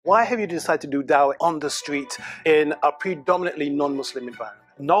Why have you decided to do dawah on the street in a predominantly non-Muslim environment?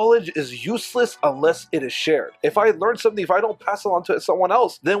 Knowledge is useless unless it is shared. If I learn something, if I don't pass it on to someone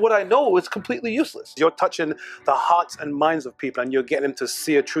else, then what I know is completely useless. You're touching the hearts and minds of people and you're getting them to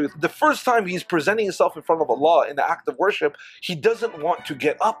see a truth. The first time he's presenting himself in front of Allah in the act of worship, he doesn't want to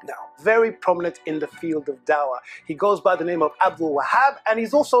get up now. Very prominent in the field of dawah. He goes by the name of Abdul Wahab and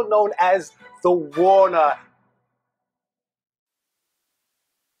he's also known as the Warner.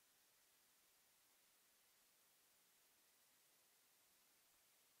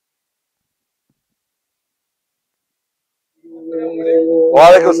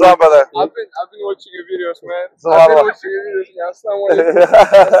 Walaikum salam, brother. I've been watching your videos, man. I've been watching your videos. Yeah,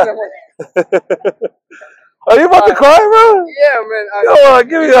 Are you about to cry, bro? yeah, man. Come on,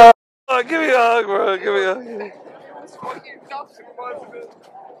 give me a hug. Give me a hug, bro. Give me a hug. It's fucking tough 3 months, man.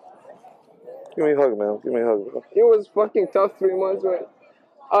 Give me a hug, man. Give me a hug, bro. It was fucking tough 3 months, man.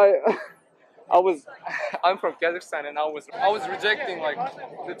 I'm from Kazakhstan, and I was rejecting like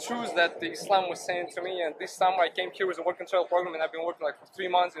the truths that the Islam was saying to me. And this time I came here with a work and travel program, and I've been working like for 3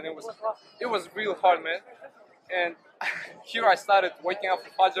 months, and it was real hard, man. And here I started waking up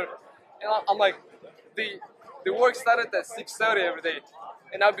for Fajr, and I'm like, the work started at 6:30 every day,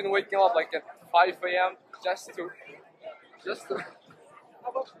 and I've been waking up like at 5 a.m. just to.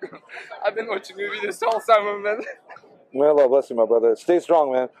 I've been watching your videos all summer, man. May Allah bless you, my brother. Stay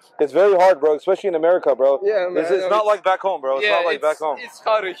strong, man. It's very hard, bro, especially in America, bro. Yeah, man. It's not like back home, bro. It's not like back home. It's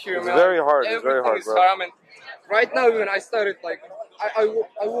harder here, man. It's very hard. It's very hard, bro. I mean, right now, when I started, like,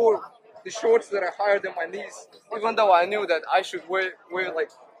 I wore the shorts that are higher than my knees, even though I knew that I should wear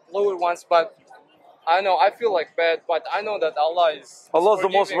like lower ones, but I know I feel like bad, but I know that Allah's the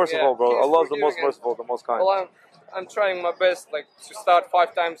most merciful, bro. Allah's the most forgiving, merciful, the most kind. Well, I'm trying my best, like, to start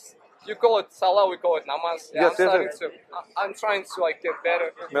 5 times. You call it salah, we call it namaz. Yeah, Yes, I'm trying to like get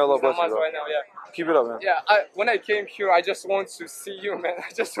better May Allah with bless you, namaz bro. right now. Yeah. Keep it up, man. Yeah. When I came here, I just want to see you, man.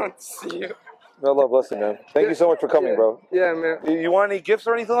 I just want to see you. May Allah bless you, man. Thank you so much for coming, bro. Yeah, man. You want any gifts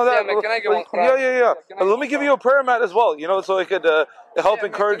or anything like that? Yeah, man. Can I get one Quran? Yeah. Let me give you a prayer mat as well, you know, so it could help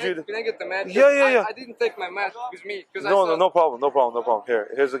encourage you. Can I get the mat? Yeah. I didn't take my mat with me. No problem.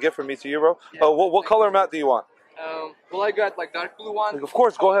 Here's a gift from me to you, bro. Yeah. What color mat do you want? Well, I got like dark blue one. Of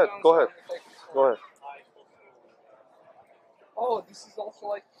course, go ahead. Go ahead. Oh, this is also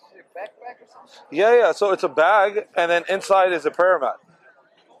like a backpack or something? Yeah. So it's a bag, and then inside is a prayer mat.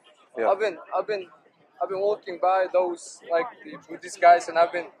 Yeah. I've been walking by those like the Buddhist guys, and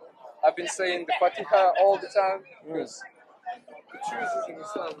I've been saying the Fatiha all the time because the truth is in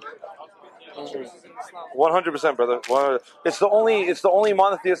Islam, man. The truth is in Islam. 100%, brother. 100%. It's the only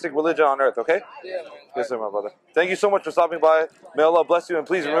monotheistic religion on earth. Okay. Yeah, man. Yes, sir, my brother. Thank you so much for stopping by. May Allah bless you, and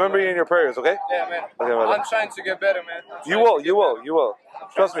please remember you in your prayers. Okay. Yeah, man. Okay, brother. I'm trying to get better, man. You will.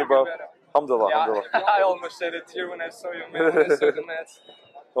 Trust me, bro. Alhamdulillah. Yeah, I almost said it here when I saw you, man. When I saw the mats.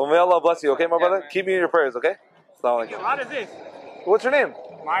 Well, may Allah bless you, okay, my brother? Man. Keep me in your prayers, okay? Assalamu alaikum. What is this? What's your name?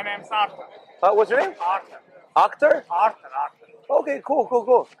 My name's Arthur. What's your name? Arthur. Akhtar? Arthur. Okay, cool.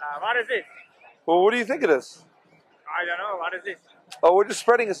 What is this? Well, what do you think it is? I don't know. What is this? Oh, we're just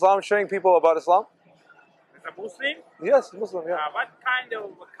spreading Islam, sharing people about Islam. It's a Muslim? Yes, Muslim, yeah. What kind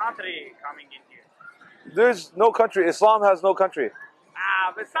of country coming in here? There's no country. Islam has no country.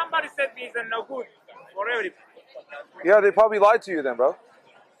 But somebody said it's no good for everybody. Yeah, they probably lied to you then, bro.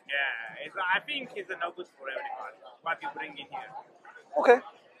 Yeah, I think it's no good for everybody. What you bring in here? Okay.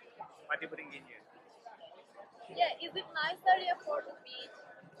 What you bring in here? Yeah, is it nice area for the beach?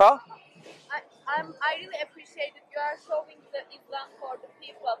 Huh? I really appreciate that you are showing the Islam for the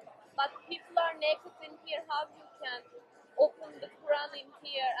people, but people are naked in here. How you can open the Quran in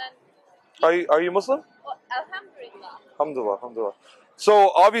here and? Are you Muslim? Oh, Alhamdulillah. Alhamdulillah.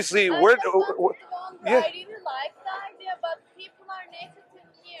 So obviously, I we're just want to wonder, yeah. I really like the idea, but people are naked in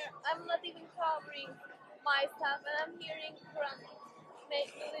here. I'm not even covering myself, and I'm hearing Quran.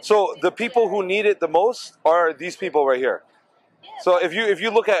 So the people who need it the most are these people right here. Yeah, so if you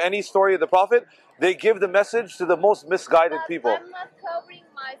look at any story of the Prophet, they give the message to the most misguided but people. I'm not covering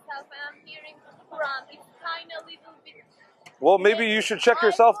myself, and I'm hearing Quran. It's kind of little bit. Well, maybe you should check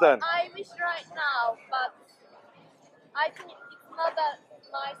yourself then. I wish right now, but I think it's not a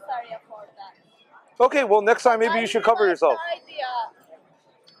nice area for that. Okay, well next time maybe you should cover yourself. The idea.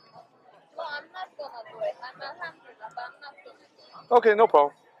 No, I'm not gonna do it. I'm Alhamdulillah, but I'm not gonna do it. Okay, no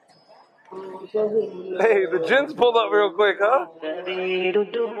problem. Hey, the jinns pulled up real quick, huh? سبيل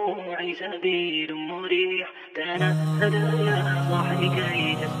الدموع سبيل مريح تنهد يا صاحي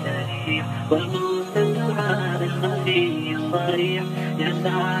كي تستريح والموت الدعاء الخفي الصريح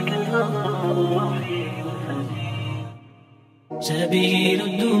يسعك الهواء الرحيم الفزيع سبيل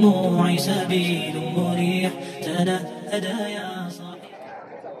الدموع سبيل مريح تنهدى يا صاحبي.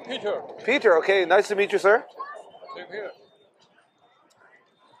 Peter, Peter, okay, nice to meet you, sir. same here.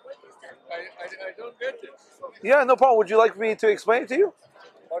 I don't get it. Yeah, no problem. Would you like me to explain it to you?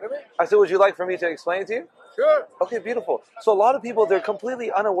 Pardon me? I said, would you like for me to explain it to you? Sure. Okay, beautiful. So a lot of people, they're completely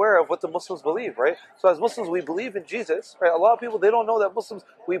unaware of what the Muslims believe, right? So as Muslims, we believe in Jesus, right? A lot of people, they don't know that Muslims,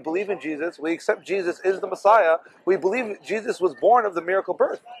 we believe in Jesus. We accept Jesus is the Messiah. We believe Jesus was born of the miracle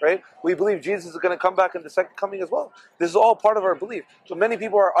birth, right? We believe Jesus is going to come back in the second coming as well. This is all part of our belief. So many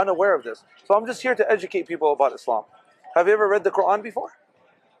people are unaware of this. So I'm just here to educate people about Islam. Have you ever read the Quran before?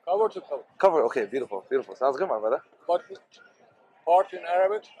 Cover to cover. Cover, okay, beautiful, beautiful. Sounds good, my brother. But part in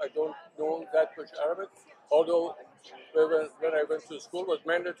Arabic, I don't know that much Arabic. Although when I went to school, it was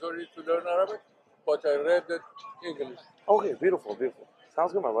mandatory to learn Arabic, but I read it English. Okay, beautiful, beautiful.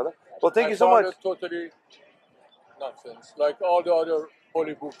 Sounds good, my brother. Well, thank you so found much. it totally nonsense, like all the other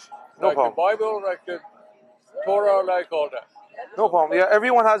holy books. No Like problem. the Bible, like the Torah, like all that. No problem. Yeah,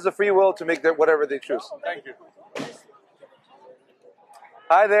 everyone has the free will to make whatever they choose. Thank you.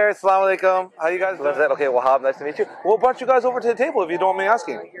 Hi there, assalamu alaikum. How you guys doing? Okay, Wahab, nice to meet you. What brought you guys over to the table, if you don't mind me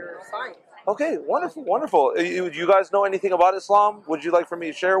asking? Your sign. Okay, wonderful, wonderful. You guys know anything about Islam? Would you like for me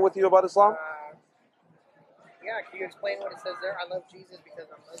to share with you about Islam? Yeah, can you explain what it says there? I love Jesus because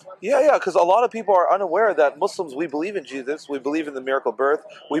I'm Muslim. Yeah, because a lot of people are unaware that Muslims, we believe in Jesus. We believe in the miracle birth.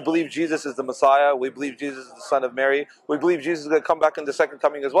 We believe Jesus is the Messiah. We believe Jesus is the son of Mary. We believe Jesus is going to come back in the second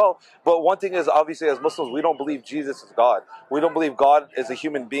coming as well. But one thing is, obviously, as Muslims, we don't believe Jesus is God. We don't believe God is a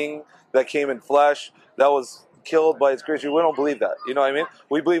human being that came in flesh, that was killed by his creation. We don't believe that. You know what I mean?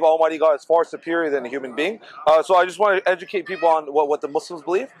 We believe Almighty God is far superior than a human being. So I just want to educate people on what the Muslims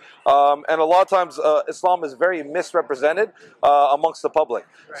believe. And a lot of times Islam is very misrepresented amongst the public.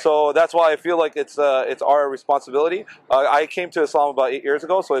 So that's why I feel like it's our responsibility. I came to Islam about 8 years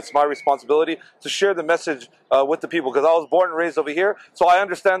ago, so it's my responsibility to share the message with the people, because I was born and raised over here, so I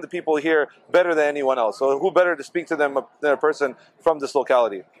understand the people here better than anyone else. So who better to speak to them than a person from this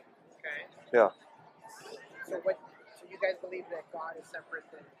locality? Okay. Yeah. So you guys believe that God is separate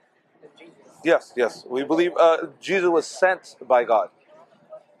than Jesus? Yes. We believe Jesus was sent by God.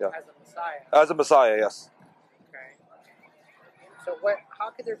 Yeah. As a Messiah. As a Messiah, yes. Okay. So how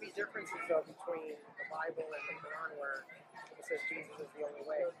could there be differences though between the Bible and the Quran where it says Jesus is the only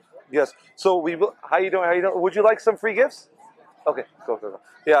way? Yes. So how you doing? How you doing? Would you like some free gifts? Okay, go.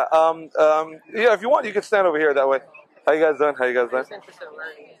 Yeah. Yeah. If you want, you can stand over here that way. How you guys doing? I'm just interested in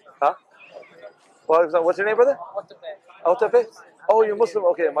learning. Huh? What's your name, brother? Otape? Oh, you're Muslim?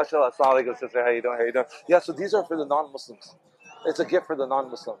 Okay, mashallah. Assalamu alaikum, sister. How you doing? Yeah, so these are for the non-Muslims. It's a gift for the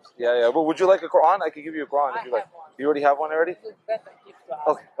non-Muslims. Yeah. But would you like a Quran? I can give you a Quran if you like. You already have one already?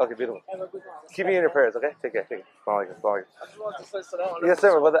 Okay, beautiful. Keep me in your prayers, okay? Take care. Assalamu alaikum. Yes,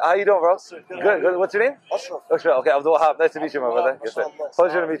 sir, my brother. How you doing, bro? Good. What's your name? Ashraf. Okay, Abdul Wahab. Nice to meet you, my brother. Yes, sir.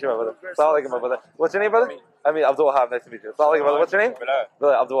 Pleasure to meet you, my brother. Assalamu alaikum, my brother. What's your name, brother? Abdul Wahab. Nice to meet you. Assalamu alaikum, brother. What's your name?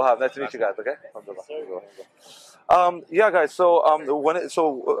 Brother Abdul Wahab. Nice to meet you guys, okay? Yeah, guys. So,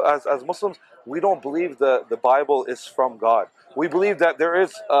 as Muslims, we don't believe the Bible is from God. We believe that there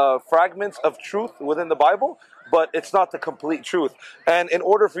is fragments of truth within the Bible, but it's not the complete truth. And in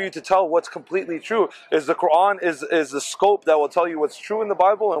order for you to tell what's completely true, the Quran is the scope that will tell you what's true in the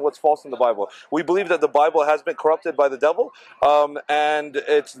Bible and what's false in the Bible. We believe that the Bible has been corrupted by the devil, and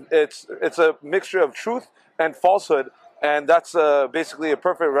it's a mixture of truth and falsehood. And that's basically a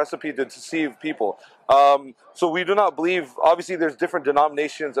perfect recipe to deceive people. So we do not believe, obviously there's different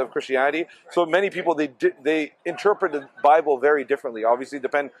denominations of Christianity. So many people, they interpret the Bible very differently. Obviously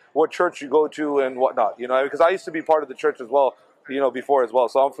depend what church you go to and whatnot, because I used to be part of the church as well, before as well.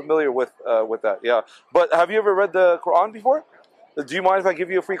 So I'm familiar with that, yeah. But have you ever read the Quran before? Do you mind if I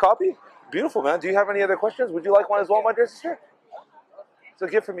give you a free copy? Beautiful, man. Do you have any other questions? Would you like one as well, my dear sister? It's a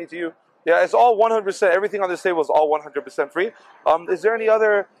gift from me to you. Yeah, it's all 100%. Everything on this table is all 100% free. Is there any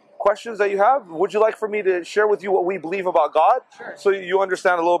other questions that you have? Would you like for me to share with you what we believe about God? Sure. So you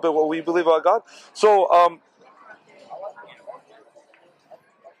understand a little bit what we believe about God? So,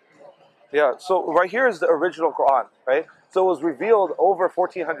 so right here is the original Quran, right? So it was revealed over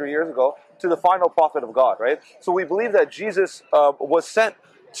 1400 years ago to the final prophet of God, right? So we believe that Jesus was sent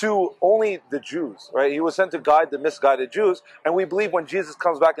to only the Jews, right? He was sent to guide the misguided Jews, and we believe when Jesus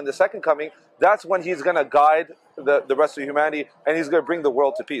comes back in the second coming, that's when he's going to guide the rest of humanity, and he's going to bring the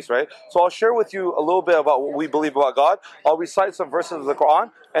world to peace, right? So I'll share with you a little bit about what we believe about God. I'll recite some verses of the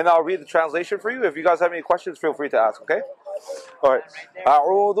Quran, and I'll read the translation for you. If you guys have any questions, feel free to ask, okay? All right.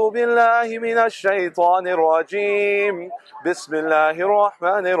 أعوذ بالله من الشيطان الرجيم بسم الله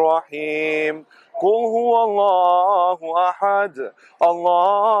الرحمن الرحيم قل هو الله أحد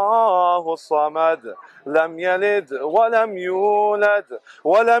الله الصمد لم يلد ولم يولد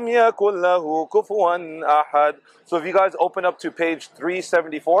ولم يكن له كفوا أحد. So if you guys open up to page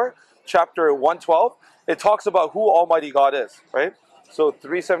 374, chapter 112, it talks about who Almighty God is, right? So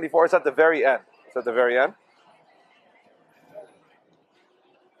 374 is at the very end. It's at the very end.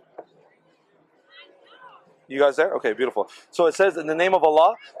 You guys there? Okay, beautiful. So it says, in the name of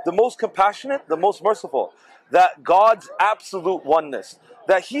Allah, the most compassionate, the most merciful, that God's absolute oneness,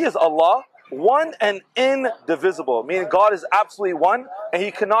 that He is Allah, one and indivisible, meaning God is absolutely one and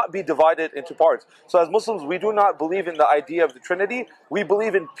He cannot be divided into parts. So as Muslims, we do not believe in the idea of the Trinity. We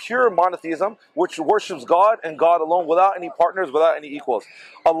believe in pure monotheism, which worships God and God alone, without any partners, without any equals.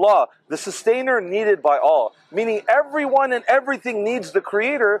 Allah, the sustainer needed by all, meaning everyone and everything needs the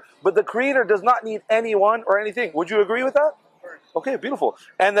Creator, but the Creator does not need anyone or anything. Would you agree with that? Okay, beautiful.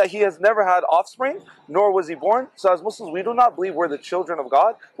 And that He has never had offspring, nor was He born. So as Muslims, we do not believe we're the children of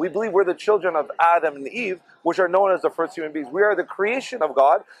God. We believe we're the children of Adam and Eve, which are known as the first human beings. We are the creation of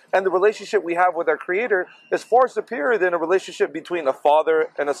God, and the relationship we have with our Creator is far superior than a relationship between a father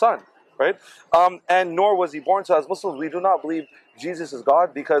and a son, right? And nor was He born. So as Muslims, we do not believe Jesus is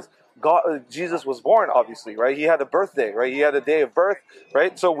God, because Jesus was born, obviously, right? He had a birthday, right? He had a day of birth,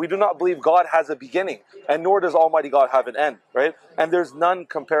 right? So we do not believe God has a beginning, and nor does Almighty God have an end, right? And there's none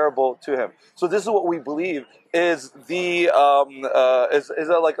comparable to Him. So this is what we believe is the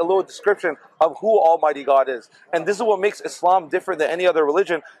like a little description of who Almighty God is. And this is what makes Islam different than any other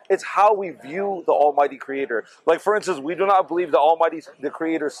religion. It's how we view the Almighty Creator. Like, for instance, we do not believe the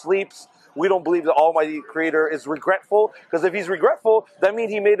Creator sleeps. We don't believe the Almighty Creator is regretful, because if He's regretful, that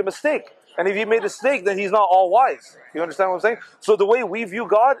means He made a mistake. And if He made a mistake, then He's not all wise. You understand what I'm saying? So the way we view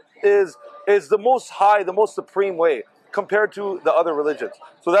God is the most high, the most supreme way compared to the other religions.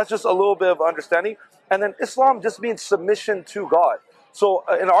 So that's just a little bit of understanding. And then Islam just means submission to God. So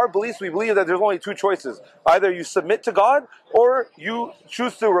in our beliefs, we believe that there's only two choices. Either you submit to God, or you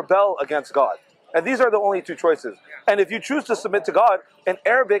choose to rebel against God. And these are the only two choices. And if you choose to submit to God, in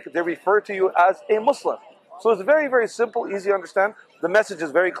Arabic, they refer to you as a Muslim. So it's very, very simple, easy to understand. The message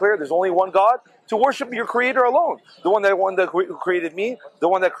is very clear. There's only one God. To worship your Creator alone. The one that created me, the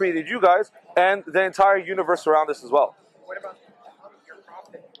one that created you guys, and the entire universe around us as well. What about your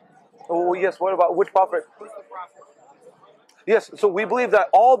prophet? Oh, yes. What about which prophet? Who's the prophet? Yes, so we believe that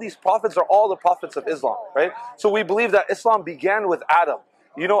all these prophets are all the prophets of Islam, right? So we believe that Islam began with Adam.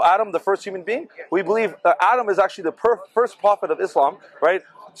 You know Adam, the first human being? We believe Adam is actually the first prophet of Islam, right?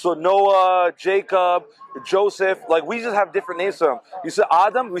 So Noah, Jacob, Joseph, like we just have different names for them. You say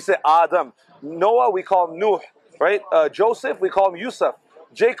Adam, we say Adam. Noah, we call him Nuh, right? Joseph, we call him Yusuf.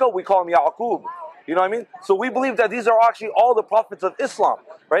 Jacob, we call him Yaqub. You know what I mean? So we believe that these are actually all the prophets of Islam,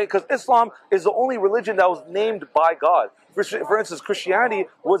 right? Because Islam is the only religion that was named by God. For instance, Christianity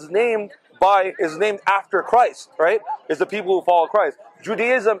is named after Christ, right? It's the people who follow Christ.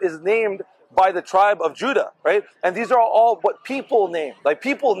 Judaism is named by the tribe of Judah, right? And these are all what people name. Like,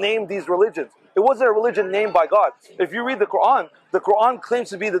 people name these religions. It wasn't a religion named by God. If you read the Quran claims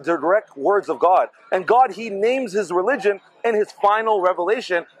to be the direct words of God. And God, He names His religion in His final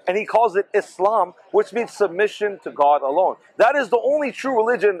revelation, and He calls it Islam, which means submission to God alone. That is the only true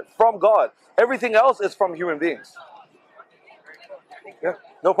religion from God. Everything else is from human beings. Yeah,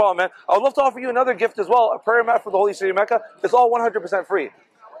 no problem, man. I would love to offer you another gift as well, a prayer mat for the holy city of Mecca. It's all 100% free.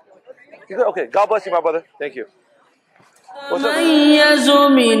 You good? Okay, God bless you, my brother. Thank you. What's up,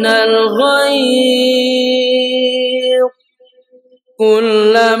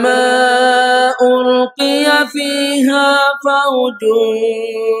 كلما ألقي فيها فوج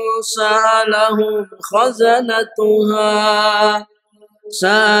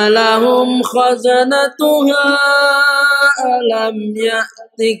سألهم خزنتها ألم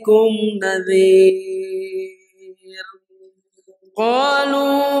يأتكم نذير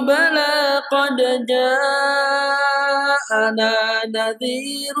قالوا بلى قد جاءنا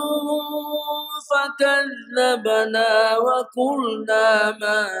نذير فكذبنا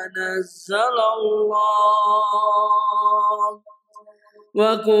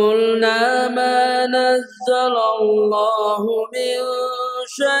وقلنا ما نزل الله من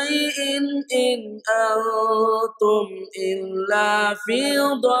شيء إن أنتم إلا في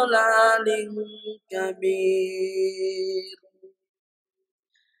ضلال كبير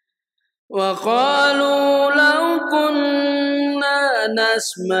وقالوا لو كنا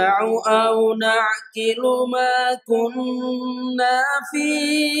نسمع أو نعقل ما كنا في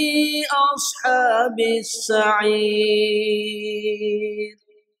أصحاب السعير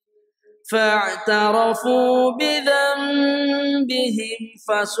فاعترفوا بذنبهم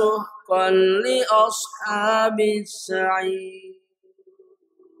فسحقا لأصحاب السعير.